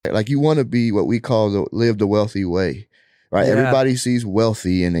compare. Like you want to be what we call live the wealthy way, right? Yeah. Everybody sees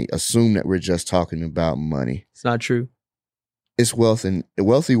wealthy and they assume that we're just talking about money. It's not true. It's wealth, and the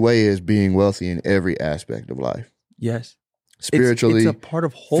wealthy way is being wealthy in every aspect of life. Yes. Spiritually, it's a part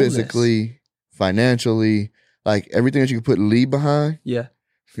of wholeness. physically, financially, like everything that you can put Lee behind. Yeah.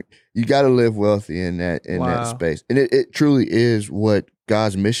 You got to live wealthy in that space. And it truly is what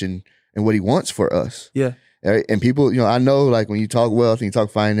God's mission and what he wants for us. Yeah. Right? And people, I know like when you talk wealth and you talk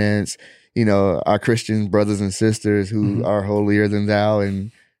finance, our Christian brothers and sisters who are holier than thou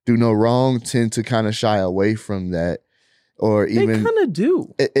and do no wrong tend to kind of shy away from that. Or even they kind of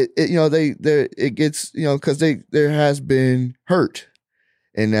do. It gets, because there has been hurt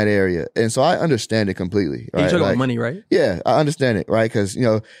in that area. And so I understand it completely. Right? You're talking about money, right? Yeah, I understand it, right? Because,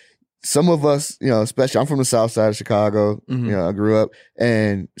 some of us, especially I'm from the south side of Chicago, I grew up,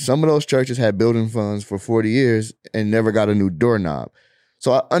 and some of those churches had building funds for 40 years and never got a new doorknob.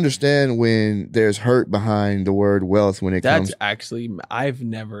 So I understand when there's hurt behind the word wealth when it comes. That's actually, I've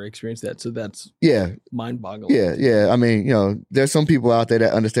never experienced that. So that's mind-boggling. Yeah. I mean, there's some people out there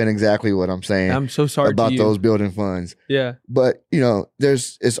that understand exactly what I'm saying. I'm so sorry about those building funds. Yeah. But,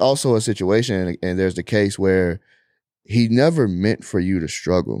 it's also a situation, and there's the case where he never meant for you to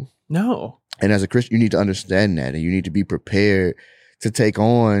struggle. No. And as a Christian, you need to understand that, and you need to be prepared to take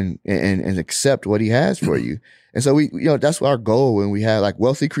on and accept what he has for you. And so that's our goal when we have like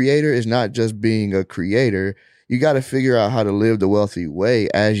wealthy creator is not just being a creator. You got to figure out how to live the wealthy way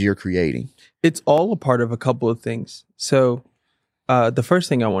as you're creating. It's all a part of a couple of things. So the first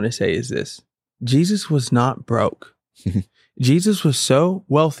thing I want to say is this. Jesus was not broke. Jesus was so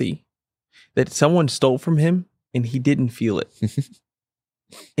wealthy that someone stole from him and he didn't feel it.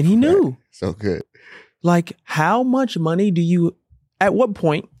 And he knew. Right. So good. Like, how much money at what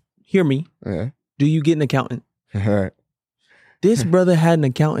point, hear me, do you get an accountant? All right. This brother had an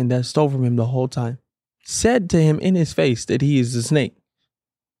accountant that stole from him the whole time, said to him in his face that he is a snake,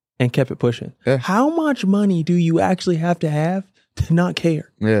 and kept it pushing. Yeah. How much money do you actually have to not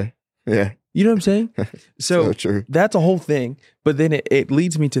care? Yeah. Yeah. You know what I'm saying? So true. That's a whole thing. But then it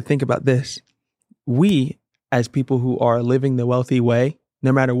leads me to think about this. We, as people who are living the wealthy way,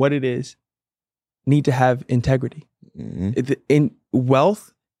 no matter what it is, need to have integrity. In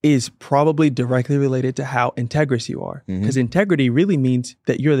wealth is probably directly related to how integrous you are. Because integrity really means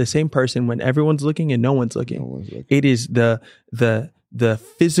that you're the same person when everyone's looking and no one's looking. It is the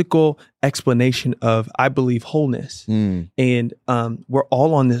physical explanation of, I believe, wholeness. And we're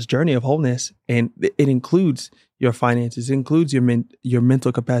all on this journey of wholeness, and it includes your finances, it includes your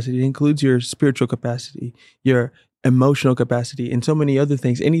mental capacity, it includes your spiritual capacity, your emotional capacity, and so many other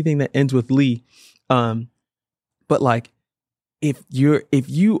things, anything that ends with Lee. But like, if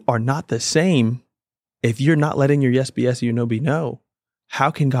you are not the same, if you're not letting your yes be yes, your no be no,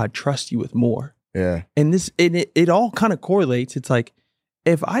 how can God trust you with more? Yeah. And it all kind of correlates. It's like,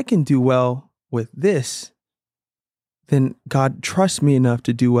 if I can do well with this, then God trusts me enough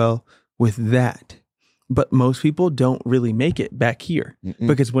to do well with that. But most people don't really make it back here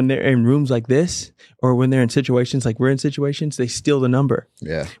because when they're in rooms like this, or when they're in situations like we're in situations, they steal the number.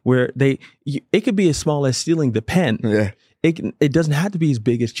 Yeah. Where it could be as small as stealing the pen. Yeah. It doesn't have to be as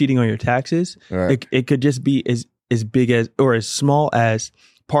big as cheating on your taxes. Right. It could just be as big as, or as small as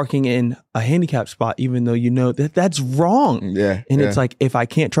parking in a handicapped spot, even though you know that that's wrong. Yeah. And it's like, if I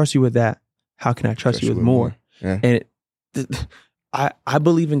can't trust you with that, how can I trust you with more? Yeah. And I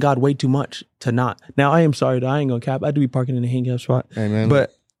believe in God way too much to not. Now, I am sorry that I ain't gonna cap. I do be parking in a handicapped spot. Amen.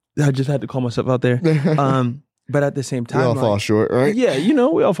 But I just had to call myself out there. But at the same time, we all fall short, right? Yeah,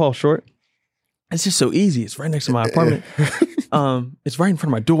 we all fall short. It's just so easy. It's right next to my apartment. It's right in front of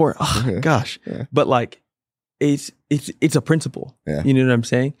my door. Oh, gosh. Yeah. But like, it's a principle. Yeah. You know what I'm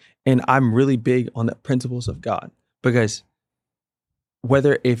saying? And I'm really big on the principles of God, because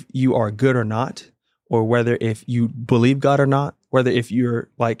whether if you are good or not, or whether if you believe God or not, whether if you're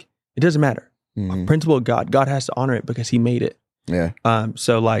like, it doesn't matter. A principle of God has to honor it because he made it. Yeah.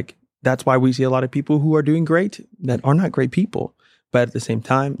 So like, that's why we see a lot of people who are doing great that are not great people. But at the same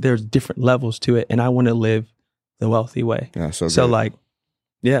time, there's different levels to it. And I want to live the wealthy way. Yeah, so So good. like,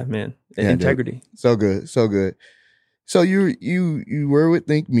 yeah, man, Yeah, integrity. dude. So good. So good. So you were with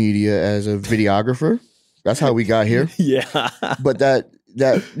Think Media as a videographer. That's how we got here. Yeah. But that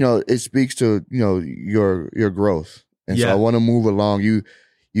it speaks to your growth. And so Yeah. I want to move along. You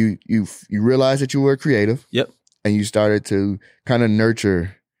realized that you were creative. Yep. And you started to kind of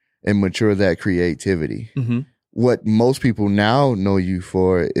nurture and mature that creativity. Mm-hmm. What most people now know you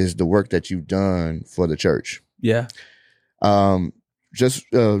for is the work that you've done for the church. Yeah. Your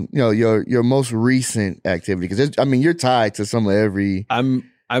most recent activity, because you're tied to some of every. I'm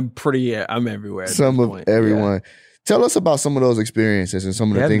I'm everywhere. Some of everyone. Yeah. Tell us about some of those experiences and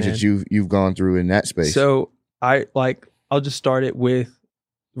some of the things that you've gone through in that space. So I'll just start it with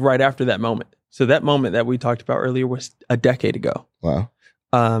right after that moment. So that moment that we talked about earlier was a decade ago. Wow.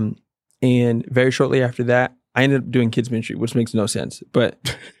 And very shortly after that, I ended up doing kids ministry, which makes no sense.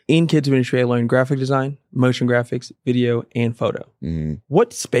 But in kids ministry, I learned graphic design, motion graphics, video, and photo. Mm-hmm.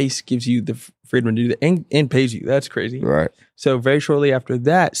 What space gives you the freedom to do that and pays you? That's crazy. Right. So very shortly after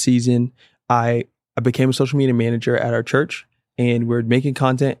that season, I became a social media manager at our church, and we're making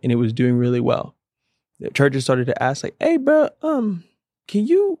content, and it was doing really well. The churches started to ask, like, "Hey, bro, can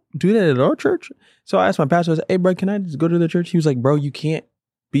you do that at our church?" So I asked my pastor, I said, "Hey, bro, can I just go to the church?" He was like, "Bro, you can't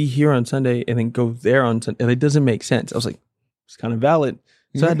be here on Sunday and then go there on Sunday. And it doesn't make sense." I was like, it's kind of valid.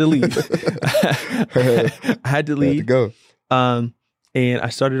 So I had to leave. I had to leave. Had to go. And I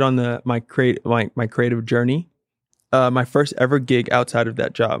started on my creative journey. My first ever gig outside of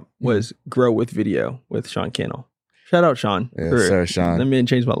that job was Grow with Video with Sean Cannell. Shout out Sean. Yeah, sir, Sean. That man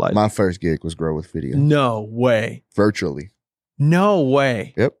changed my life. My first gig was Grow with Video. No way. Virtually. No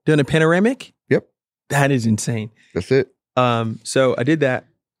way. Yep. Doing a panoramic? Yep. That is insane. That's it. So I did that.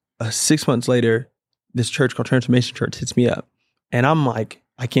 6 months later, this church called Transformation Church hits me up. And I'm like,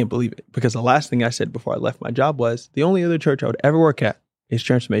 I can't believe it. Because the last thing I said before I left my job was, the only other church I would ever work at is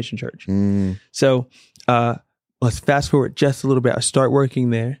Transformation Church. So let's fast forward just a little bit. I start working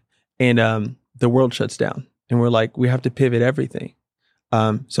there, and the world shuts down. And we're like, we have to pivot everything.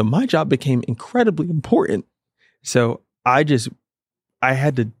 So my job became incredibly important. So I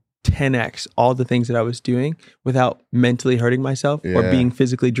had to 10x all the things that I was doing without mentally hurting myself or being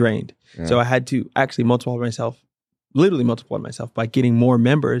physically drained. Yeah. So I had to actually literally multiply myself by getting more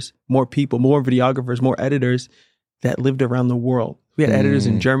members, more people, more videographers, more editors that lived around the world. We had editors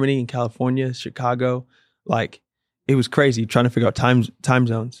in Germany, in California, Chicago. Like, it was crazy trying to figure out time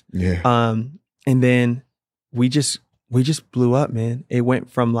zones. Yeah. And then we just blew up, man. It went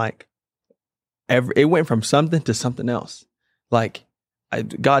from something to something else. Like,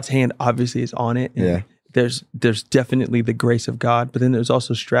 God's hand obviously is on it. And there's definitely the grace of God, but then there's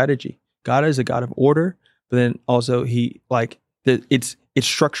also strategy. God is a God of order, but then also it's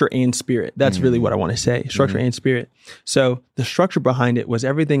structure and spirit. That's really what I want to say. Structure and spirit. So the structure behind it was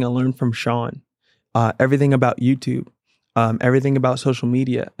everything I learned from Sean, everything about YouTube, everything about social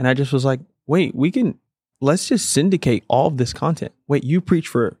media. And I just was like, wait, let's just syndicate all of this content. Wait, you preach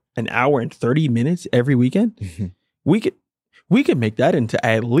for an hour and 30 minutes every weekend? We could make that into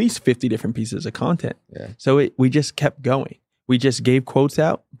at least 50 different pieces of content. Yeah. So we just kept going. We just gave quotes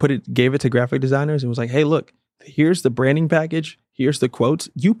out, gave it to graphic designers and was like, hey, look, here's the branding package. Here's the quotes.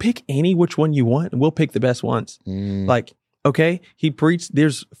 You pick which one you want and we'll pick the best ones. Like, okay, he preached,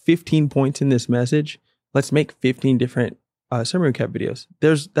 there's 15 points in this message. Let's make 15 different sermon recap videos.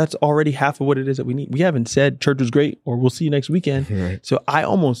 That's already half of what it is that we need. We haven't said church was great or we'll see you next weekend. Right. So I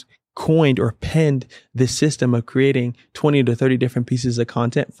almost coined or penned this system of creating 20 to 30 different pieces of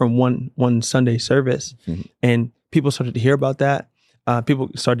content from one Sunday service. And people started to hear about that. People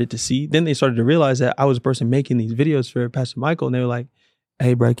started to see. Then they started to realize that I was a person making these videos for Pastor Michael. And they were like,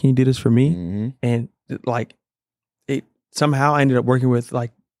 hey, bro, can you do this for me? And somehow I ended up working with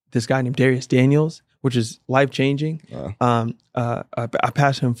this guy named Darius Daniels, which is life-changing. A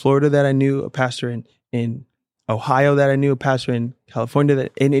pastor in Florida that I knew, a pastor in Ohio that I knew, a pastor in California,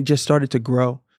 and it just started to grow